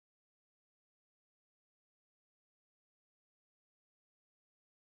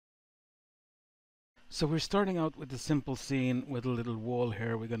So we're starting out with a simple scene with a little wall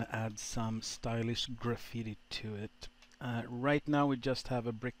here. We're going to add some stylish graffiti to it. Right now we just have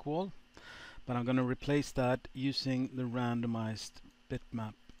a brick wall, but I'm going to replace that using the randomized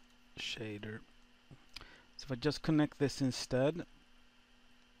bitmap shader. So if I just connect this instead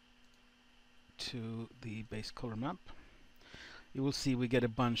to the base color map, you will see we get a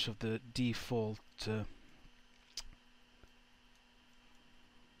bunch of the default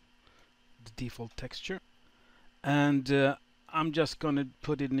texture. And I'm just going to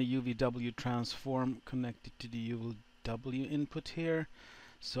put it in a UVW transform connected to the UVW input here,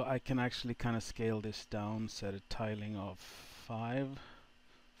 so I can actually kind of scale this down, set a tiling of 5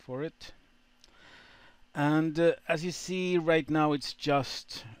 for it. And as you see right now, it's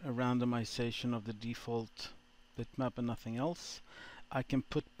just a randomization of the default bitmap and nothing else. I can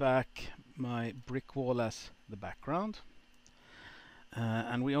put back my brick wall as the background.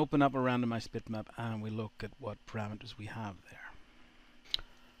 And we open up a randomized bitmap and we look at what parameters we have there.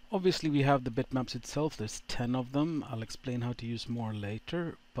 Obviously we have the bitmaps itself, there's 10 of them. I'll explain how to use more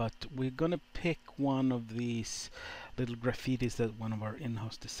later, but we're gonna pick one of these little graffitis that one of our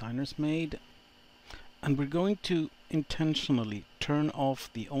in-house designers made, and we're going to intentionally turn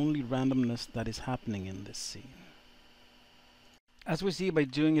off the only randomness that is happening in this scene. As we see, by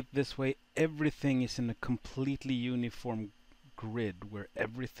doing it this way, everything is in a completely uniform grid where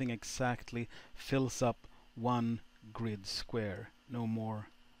everything exactly fills up one grid square, no more,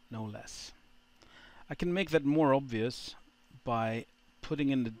 no less. I can make that more obvious by putting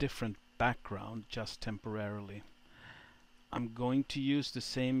in a different background just temporarily. I'm going to use the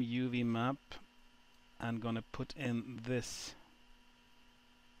same UV map and going to put in this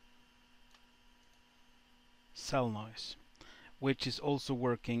cell noise, which is also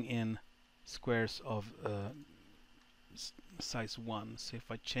working in squares of size 1. So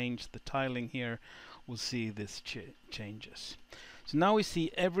if I change the tiling here, we'll see this changes. So now we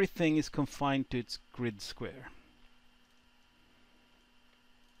see everything is confined to its grid square.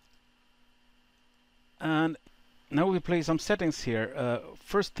 And now we play some settings here.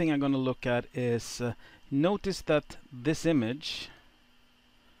 First thing I'm going to look at is notice that this image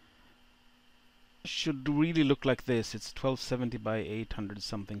should really look like this. It's 1270 by 800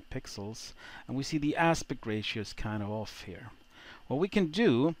 something pixels, and we see the aspect ratio is kind of off here. What we can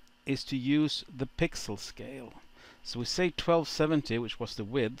do is to use the pixel scale. So we say 1270, which was the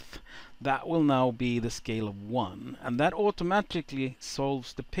width, that will now be the scale of 1, and that automatically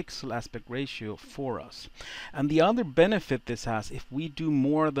solves the pixel aspect ratio for us. And the other benefit this has, if we do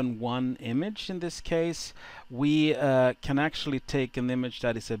more than one image in this case, we can actually take an image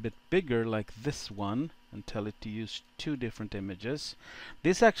that is a bit bigger, like this one, and tell it to use 2 different images.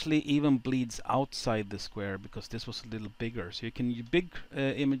 This actually even bleeds outside the square because this was a little bigger. So you can use big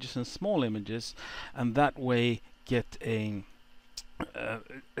images and small images, and that way get a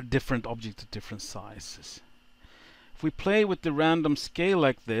different object at different sizes. If we play with the random scale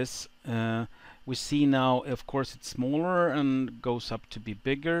like this, we see now, of course, it's smaller and goes up to be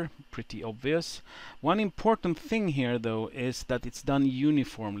bigger, pretty obvious. One important thing here, though, is that it's done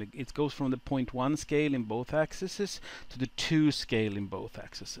uniformly. It goes from the 0.1 scale in both axes to the 2 scale in both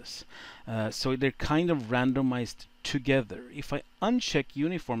axes. So they're kind of randomized together. If I uncheck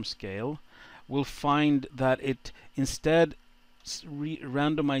uniform scale, we'll find that it instead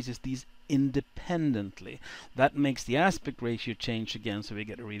randomizes these independently. That makes the aspect ratio change again, so we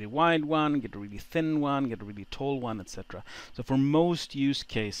get a really wide one, get a really thin one, get a really tall one, etc. So for most use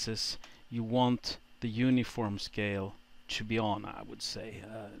cases, you want the uniform scale to be on, I would say,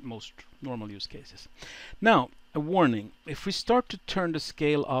 most normal use cases. Now, a warning. If we start to turn the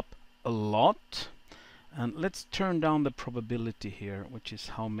scale up a lot, and let's turn down the probability here, which is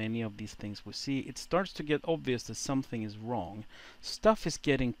how many of these things we see, it starts to get obvious that something is wrong. Stuff is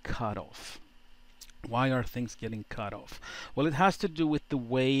getting cut off. Why are things getting cut off? Well, it has to do with the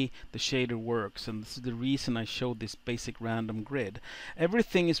way the shader works, and this is the reason I showed this basic random grid.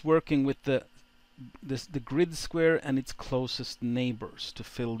 Everything is working with the grid square and its closest neighbors to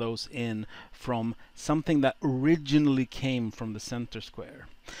fill those in from something that originally came from the center square.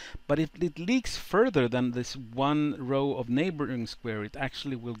 But if it leaks further than this one row of neighboring square, it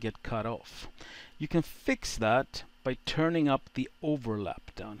actually will get cut off. You can fix that by turning up the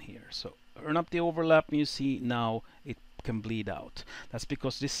overlap down here. So turn up the overlap and you see now it can bleed out. That's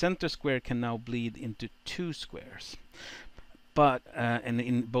because this center square can now bleed into 2 squares. But and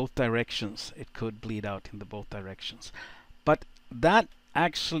in both directions, it could bleed out in the both directions. But that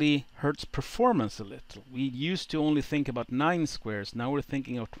actually hurts performance a little. We used to only think about 9 squares, now we're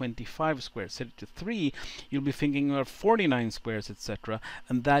thinking of 25 squares. Set it to 3, you'll be thinking of 49 squares, etc.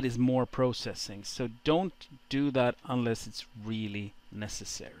 And that is more processing. So don't do that unless it's really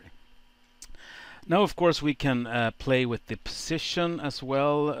necessary. Now, of course, we can play with the position as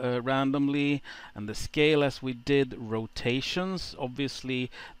well randomly, and the scale as we did. Rotations,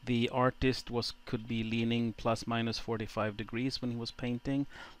 obviously the artist could be leaning plus minus 45 degrees when he was painting.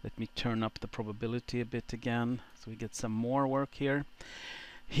 Let me turn up the probability a bit again so we get some more work here.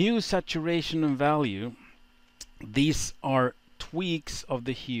 Hue, saturation and value, these are tweaks of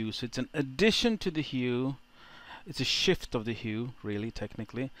the hue, so it's an addition to the hue. It's a shift of the hue, really,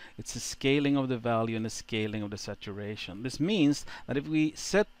 technically. It's a scaling of the value and a scaling of the saturation. This means that if we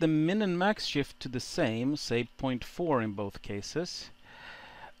set the min and max shift to the same, say 0.4 in both cases,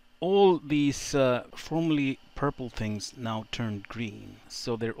 all these formerly purple things now turned green.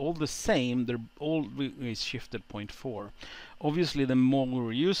 So they're all the same, they're all shifted 0.4. Obviously the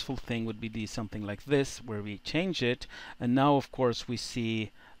more useful thing would be something like this, where we change it, and now of course we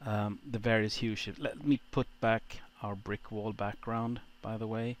see the various hue shifts. Let me put back our brick wall background, by the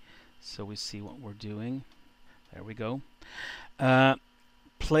way, so we see what we're doing. There we go.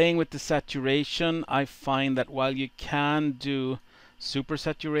 Playing with the saturation, I find that while you can do super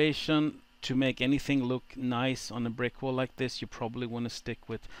saturation to make anything look nice on a brick wall like this, you probably want to stick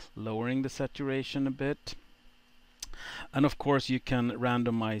with lowering the saturation a bit. And of course you can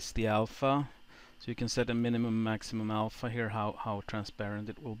randomize the alpha, so you can set a minimum maximum alpha here, how transparent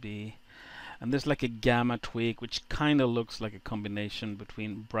it will be. And there's like a gamma tweak, which kind of looks like a combination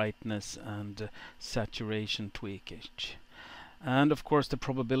between brightness and saturation tweakage. And of course the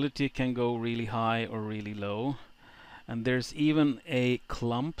probability can go really high or really low. And there's even a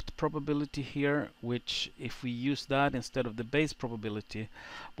clumped probability here, which if we use that instead of the base probability,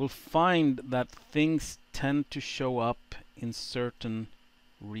 we'll find that things tend to show up in certain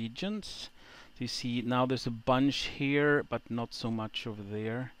regions. So you see now there's a bunch here, but not so much over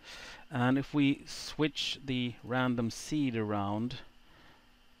there. And if we switch the random seed around,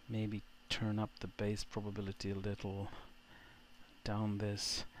 maybe turn up the base probability a little down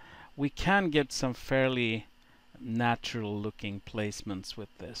this, we can get some fairly natural looking placements with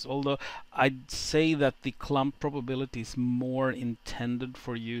this, although I'd say that the clump probability is more intended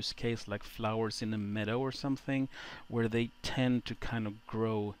for use case like flowers in a meadow or something, where they tend to kind of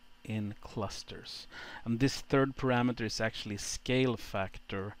grow in clusters. And this third parameter is actually scale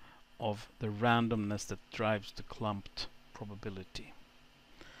factor of the randomness that drives the clumped probability.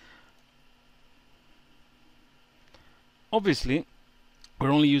 Obviously we're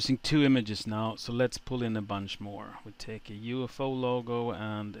only using 2 images now, so let's pull in a bunch more. We take a UFO logo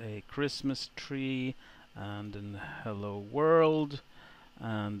and a Christmas tree and an hello world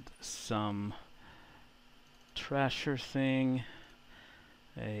and some trasher thing,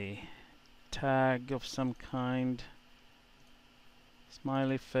 a tag of some kind,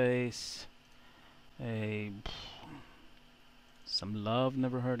 smiley face, some love,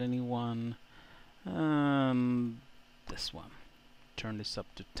 never hurt anyone, this one. Turn this up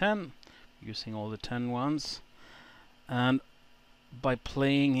to 10, using all the 10 ones, and by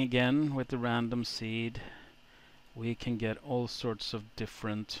playing again with the random seed, we can get all sorts of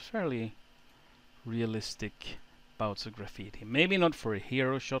different fairly realistic bouts of graffiti. Maybe not for a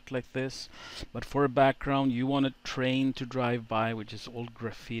hero shot like this, but for a background you want a train to drive by which is all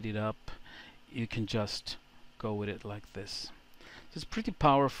graffitied up, you can just go with it like this. So it's pretty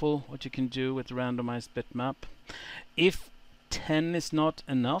powerful what you can do with the randomized bitmap. If 10 is not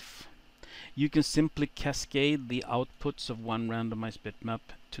enough, you can simply cascade the outputs of one randomized bitmap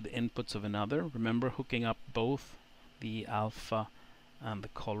to the inputs of another. Remember hooking up both the alpha and the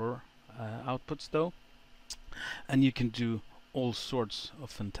color outputs though. And you can do all sorts of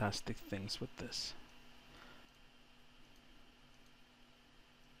fantastic things with this.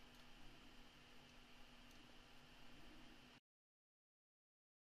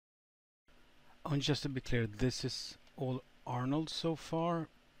 And just to be clear, this is all Arnold so far,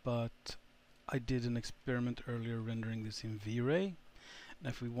 but I did an experiment earlier rendering this in V-Ray. And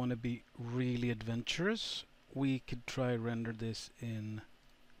if we want to be really adventurous, we could try render this in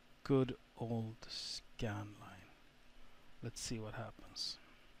good old scanline. Let's see what happens.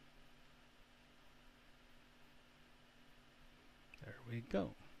 There we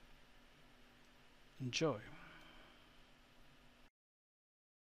go. Enjoy.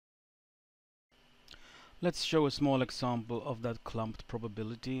 Let's show a small example of that clumped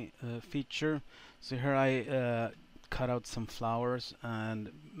probability feature. So here I cut out some flowers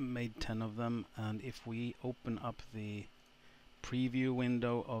and made 10 of them, and if we open up the preview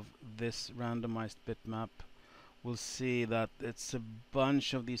window of this randomized bitmap, we'll see that it's a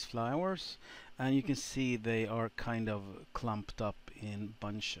bunch of these flowers, and you can see they are kind of clumped up in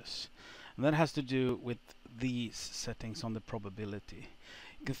bunches. And that has to do with these settings on the probability.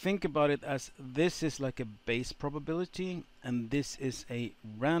 You can think about it as this is like a base probability, and this is a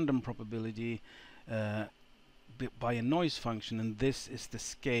random probability by a noise function, and this is the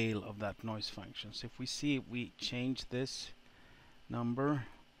scale of that noise function. So if we change this number,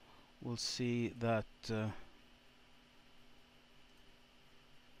 we'll see that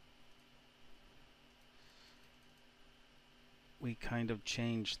we kind of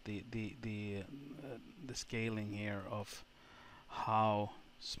change the scaling here of how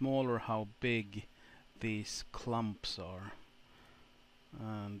small or how big these clumps are,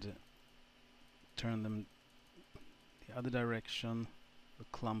 and turn them the other direction. The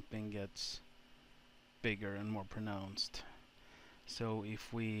clumping gets bigger and more pronounced. So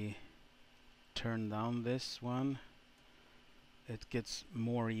if we turn down this one, it gets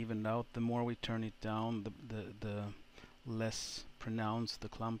more evened out. The more we turn it down, the less pronounced the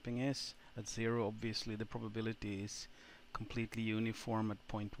clumping is. At 0, obviously the probability is completely uniform at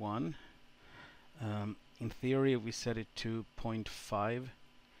 0.1. In theory, we set it to 0.5,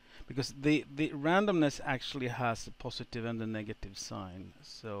 because the randomness actually has a positive and a negative sign.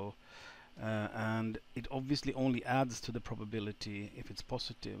 So and it obviously only adds to the probability if it's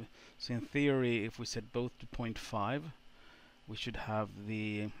positive. So in theory, if we set both to 0.5, we should have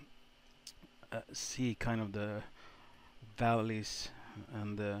the see kind of the valleys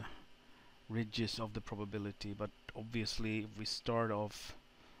and the ridges of the probability. But obviously, if we start off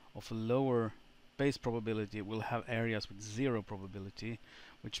a lower base probability, we'll have areas with 0 probability,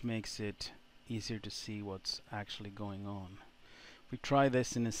 which makes it easier to see what's actually going on. If we try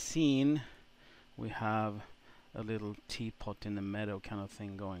this in a scene, we have a little teapot in the meadow kind of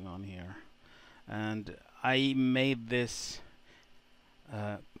thing going on here. And I made this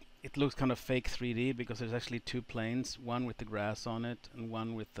it looks kind of fake 3D because there's actually 2 planes, one with the grass on it and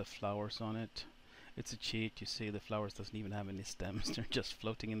one with the flowers on it. It's a cheat. You see the flowers doesn't even have any stems. They're just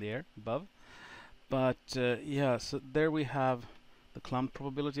floating in the air above. But yeah, so there we have the clump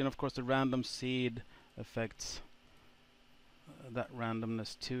probability, and of course the random seed affects that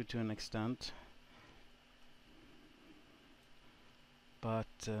randomness too, to an extent. But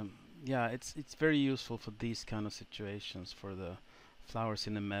yeah, it's very useful for these kind of situations, for the flowers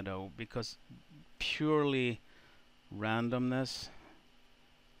in the meadow, because purely randomness,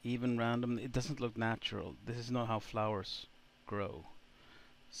 even random, it doesn't look natural. This is not how flowers grow.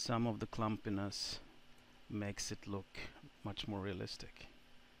 Some of the clumpiness makes it look much more realistic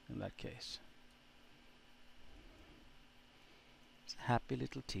in that case. It's a happy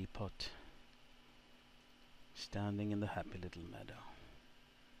little teapot standing in the happy little meadow.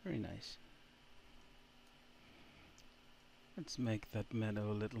 Very nice. Let's make that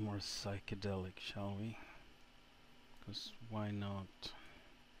meadow a little more psychedelic, shall we? Because why not?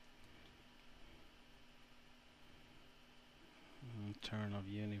 Turn of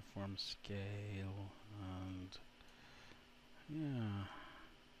uniform scale, and yeah,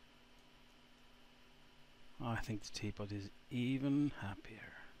 I think the teapot is even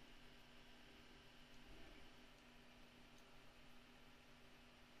happier.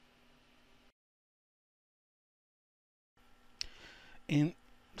 In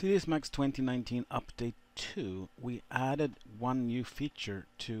 3ds Max 2019 Update 2, we added one new feature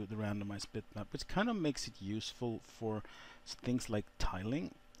to the randomized bitmap, which kind of makes it useful for things like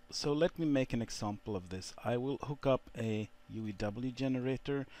tiling. So let me make an example of this. I will hook up a UEW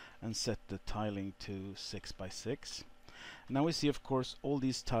generator and set the tiling to 6x6. Now we see, of course, all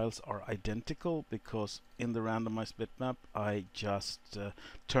these tiles are identical because in the randomized bitmap I just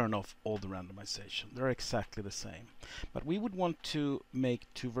turn off all the randomization. They're exactly the same. But we would want to make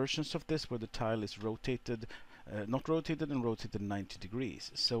 2 versions of this where the tile is rotated, not rotated, and rotated 90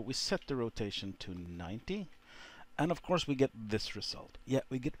 degrees. So we set the rotation to 90. And of course we get this result. Yeah,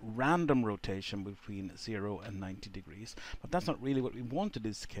 we get random rotation between 0 and 90 degrees. But that's not really what we wanted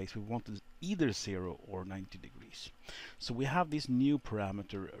in this case. We wanted either 0 or 90 degrees. So we have these new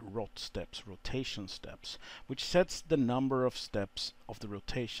parameter rot steps, rotation steps, which sets the number of steps of the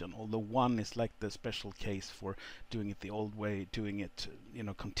rotation. Although 1 is like the special case for doing it the old way, doing it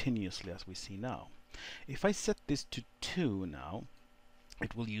continuously as we see now. If I set this to 2 now,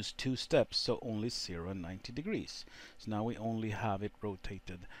 it will use 2 steps, so only 0 and 90 degrees. So now we only have it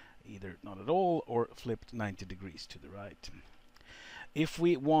rotated either not at all or flipped 90 degrees to the right. If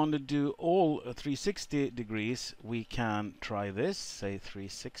we want to do all 360 degrees, we can try this, say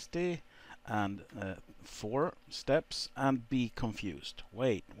 360, and 4 steps and be confused.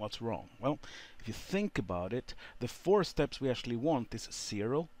 Wait, what's wrong? Well, if you think about it, the 4 steps we actually want is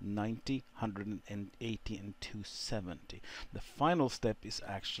 0, 90, 180 and 270. The final step is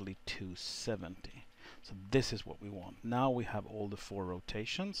actually 270. So this is what we want. Now we have all the 4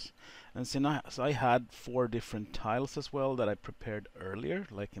 rotations. And since I had 4 different tiles as well that I prepared earlier,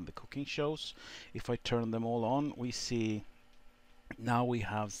 like in the cooking shows, if I turn them all on, we see now we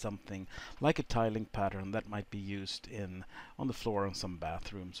have something like a tiling pattern that might be used on the floor in some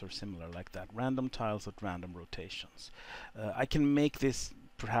bathrooms or similar like that. Random tiles at random rotations. I can make this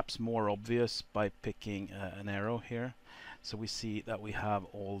perhaps more obvious by picking an arrow here. So we see that we have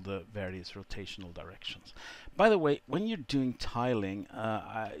all the various rotational directions. By the way, when you're doing tiling,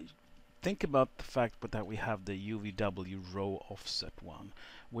 think about the fact that we have the UVW row offset one,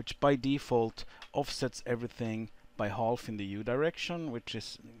 which by default offsets everything by half in the U direction, which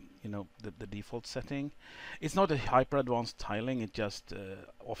is, you know, the default setting. It's not a hyper advanced tiling, it just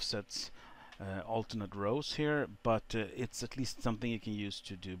offsets alternate rows here, but it's at least something you can use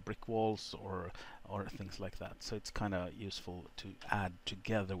to do brick walls or things like that. So it's kind of useful to add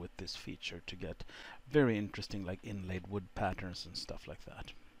together with this feature to get very interesting like inlaid wood patterns and stuff like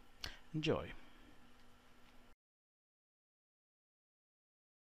that. Enjoy.